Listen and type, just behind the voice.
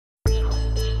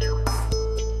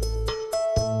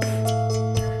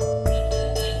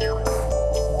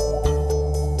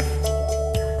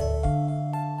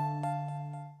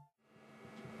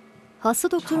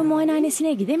Hasta doktorun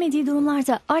muayenehanesine gidemediği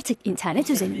durumlarda artık internet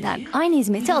üzerinden aynı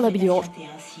hizmeti alabiliyor.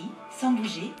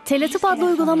 Teletıp adlı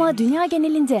uygulama dünya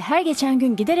genelinde her geçen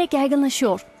gün giderek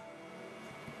yaygınlaşıyor.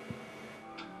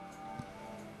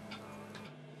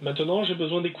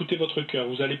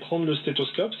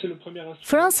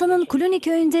 Fransa'nın Cluny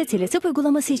köyünde Teletıp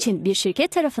uygulaması için bir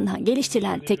şirket tarafından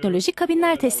geliştirilen teknolojik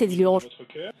kabinler test ediliyor.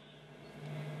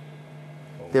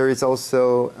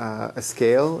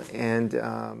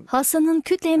 Hastanın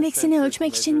kütle endeksini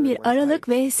ölçmek için bir aralık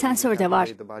ve sensör de var.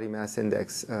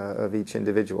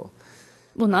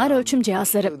 Bunlar ölçüm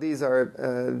cihazları.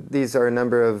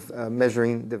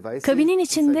 Kabinin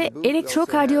içinde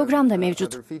elektrokardiyogram da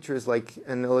mevcut.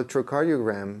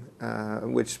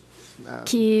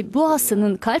 Ki bu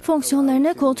hastanın kalp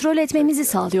fonksiyonlarını kontrol etmemizi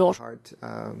sağlıyor.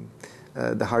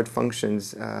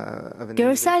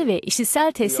 Görsel ve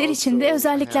işitsel testler içinde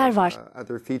özellikler var.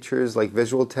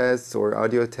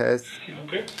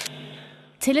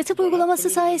 Teletıp uygulaması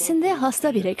sayesinde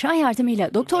hasta bir ekran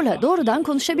yardımıyla doktorla doğrudan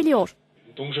konuşabiliyor.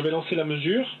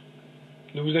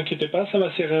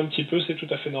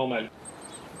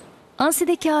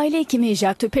 Ansi'deki aile hekimi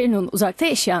Jacques uzakta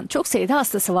yaşayan çok sayıda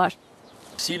hastası var.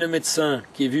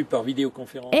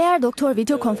 Eğer doktor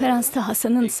video konferansta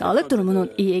hastanın sağlık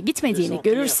durumunun iyiye gitmediğini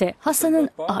görürse hastanın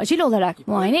acil olarak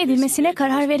muayene edilmesine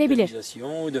karar verebilir.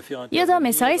 Ya da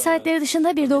mesai saatleri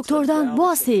dışında bir doktordan bu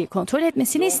hastayı kontrol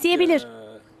etmesini isteyebilir.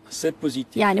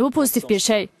 Yani bu pozitif bir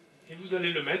şey.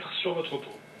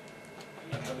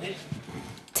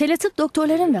 Teletıp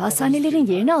doktorların ve hastanelerin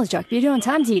yerini alacak bir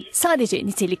yöntem değil, sadece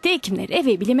nitelikte hekimlere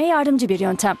ve bilime yardımcı bir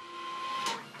yöntem.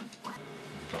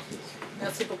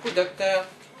 Merci beaucoup,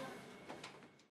 docteur.